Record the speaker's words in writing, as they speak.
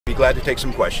be glad to take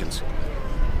some questions.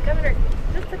 Governor,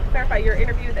 just to clarify your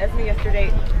interview with Esme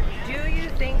yesterday, do you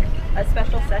think a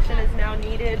special session is now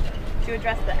needed to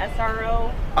address the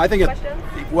SRO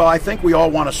questions? Well, I think we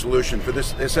all want a solution for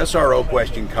this. This SRO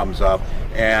question comes up,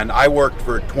 and I worked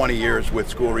for 20 years with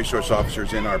school resource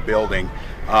officers in our building.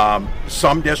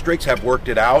 Some districts have worked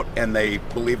it out and they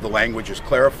believe the language is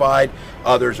clarified,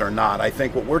 others are not. I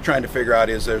think what we're trying to figure out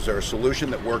is there a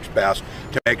solution that works best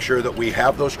to make sure that we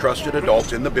have those trusted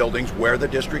adults in the buildings where the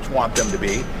districts want them to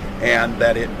be, and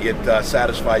that it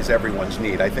satisfies everyone's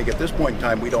need. I think at this point in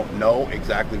time we don't know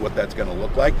exactly what that's going to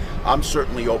look like. I'm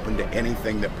certainly open to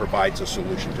anything that provides a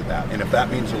solution to that, and if that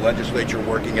means the legislature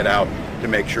working it out to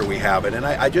make sure we have it. And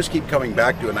I just keep coming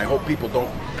back to it, and I hope people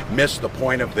don't miss the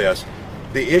point of this.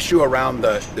 The issue around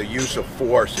the use of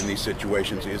force in these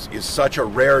situations is such a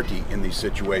rarity in these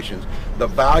situations. The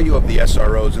value of the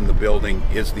SROs in the building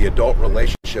is the adult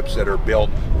relationships that are built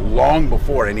long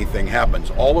before anything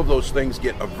happens. All of those things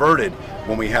get averted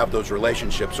when we have those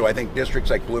relationships. So I think districts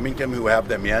like Bloomington who have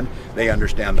them in, they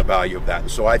understand the value of that.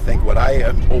 And so I think what I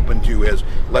am open to is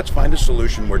let's find a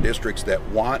solution where districts that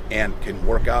want and can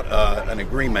work out an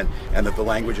agreement and that the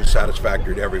language is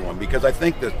satisfactory to everyone. Because I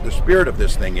think that the spirit of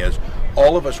this thing is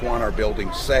all of us want our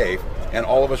buildings safe, and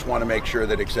all of us want to make sure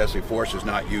that excessive force is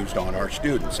not used on our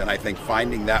students. And I think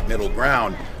finding that middle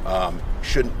ground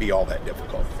shouldn't be all that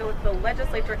difficult. So if the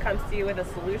legislature comes to you with a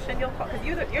solution, you'll call, because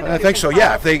you're the I think so,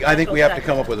 yeah. I think we have to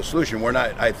come up with a solution. We're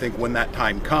not, I think when that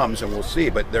time comes, and we'll see,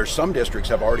 but there's some districts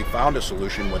have already found a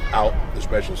solution without the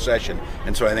special session.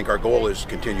 And so I think our goal is to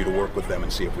continue to work with them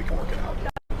and see if we can work it out.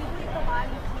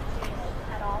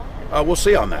 We'll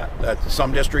see on that.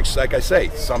 Some districts, like I say,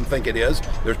 some think it is.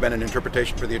 There's been an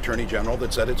interpretation for the Attorney General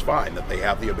that said it's fine, that they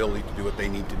have the ability to do what they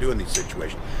need to do in these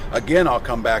situations. Again, I'll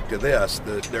come back to this.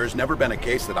 There's never been a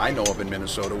case that I know of in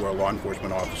Minnesota where a law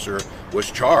enforcement officer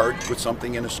was charged with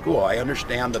something in a school. I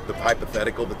understand that the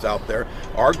hypothetical that's out there,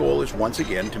 our goal is once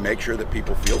again to make sure that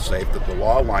people feel safe, that the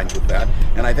law aligns with that.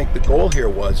 And I think the goal here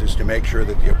is to make sure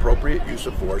that the appropriate use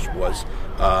of force was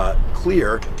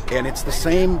clear, and it's the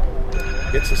same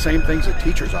things that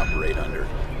teachers operate under,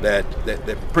 that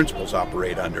principals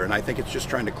operate under, and I think it's just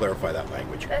trying to clarify that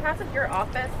language. But hasn't your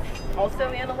office also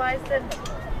analyzed it?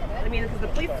 I mean, because the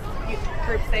police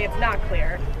groups say it's not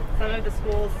clear. Some of the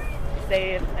schools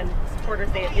say it, and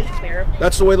supporters say it is clear.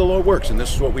 That's the way the law works, and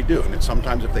this is what we do. And it's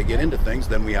sometimes if they get into things,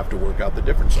 then we have to work out the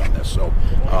difference on this. So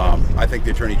I think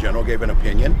the Attorney General gave an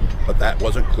opinion, but that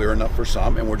wasn't clear enough for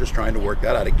some, and we're just trying to work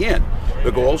that out. Again,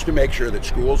 the goal is to make sure that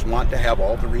schools want to have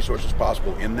all the resources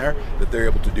possible in there, that they're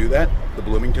able to do that. The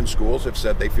Bloomington schools have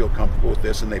said they feel comfortable with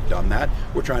this, and they've done that.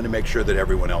 We're trying to make sure that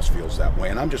everyone else feels that way,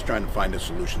 and I'm just trying to find a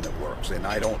solution that works. And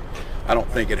I don't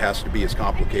think it has to be as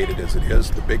complicated as it is.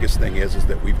 The biggest thing is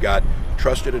that we've got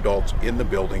trusted adults in the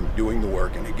building doing the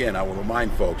work. And again, I will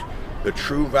remind folks, the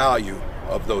true value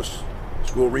of those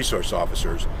school resource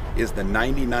officers is the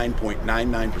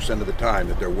 99.99% of the time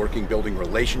that they're working, building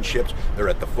relationships, they're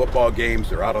at the football games,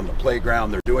 they're out on the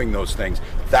playground, they're doing those things.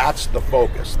 That's the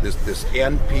focus. This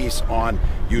end piece on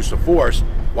use of force,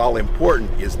 while important,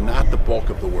 is not the bulk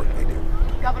of the work they do.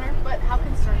 Governor, but how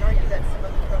concerned are you that some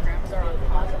of the programs are on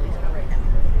pause, at least for right now?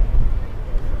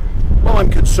 Well,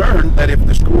 I'm concerned that if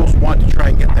the schools want to try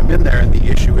and get them in there, and the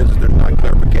issue is there's not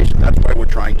clarification, that's why we're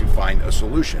trying to find a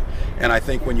solution. And I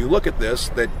think when you look at this,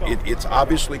 that it's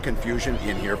obviously confusion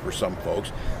in here for some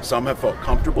folks. Some have felt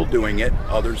comfortable doing it,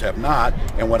 others have not.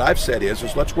 And what I've said is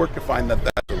let's work to find that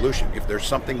solution. If there's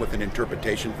something with an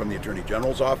interpretation from the Attorney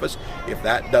General's office, if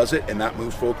that does it and that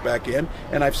moves folks back in,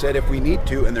 and I've said if we need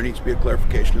to and there needs to be a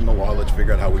clarification in the law, let's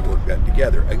figure out how we work that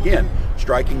together. Again,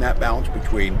 striking that balance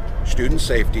between student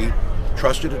safety,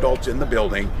 trusted adults in the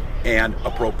building, and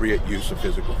appropriate use of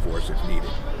physical force if needed.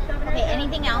 Okay,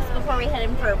 anything else before we head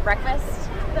in for breakfast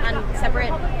on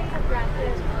separate?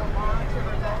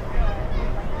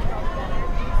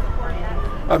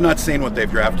 I've not seen what they've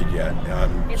drafted yet,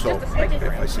 so if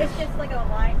I see. It's just like a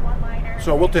one-liner.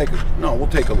 So we'll take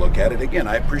a look at it. Again,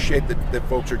 I appreciate that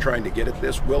folks are trying to get at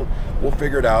this. We'll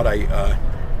figure it out. I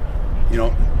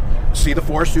see the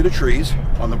forest through the trees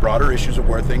on the broader issues of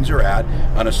where things are at.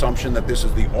 An assumption that this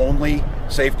is the only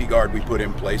safety guard we put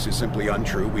in place is simply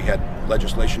untrue. We had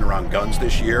legislation around guns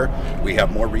this year. We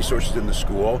have more resources in the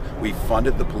school. We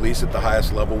funded the police at the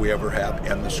highest level we ever have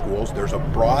and the schools. There's a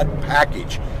broad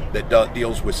package that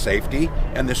deals with safety,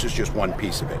 and this is just one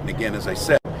piece of it. And again, as I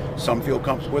said, some feel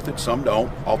comfortable with it, some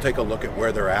don't. I'll take a look at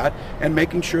where they're at and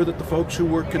making sure that the folks who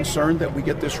were concerned that we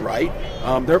get this right,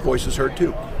 their voice is heard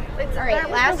too. It's, All right, that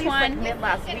was last released, one. Like, mid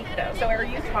last week, though. So are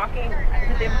you talking?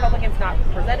 Did the Republicans not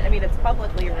present? I mean, it's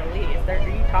publicly released. Are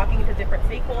you talking to different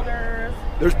stakeholders?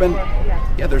 There's been,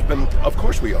 Yeah. there's been. Of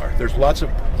course, we are. There's lots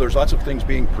of things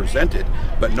being presented,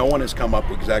 but no one has come up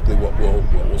with exactly what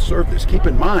will serve this. Keep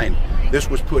in mind, this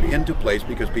was put into place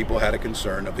because people had a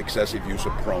concern of excessive use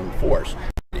of prone force.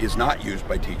 Is not used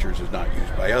by teachers, is not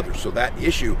used by others. So that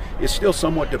issue is still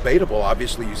somewhat debatable.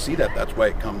 Obviously, you see that's why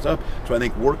it comes up. So I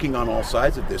think working on all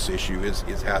sides of this issue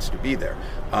has to be there.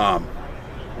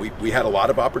 We had a lot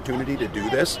of opportunity to do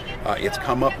this. It's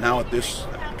come up now at this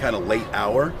kind of late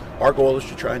hour. Our goal is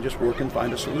to try and just work and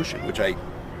find a solution, which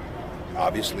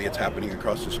obviously it's happening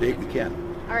across the state. We can.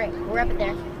 All right, we'll wrap it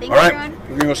there. Thank All you, right, everyone.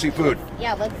 we're gonna go see food.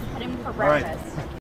 Yeah, let's put him for right. breakfast.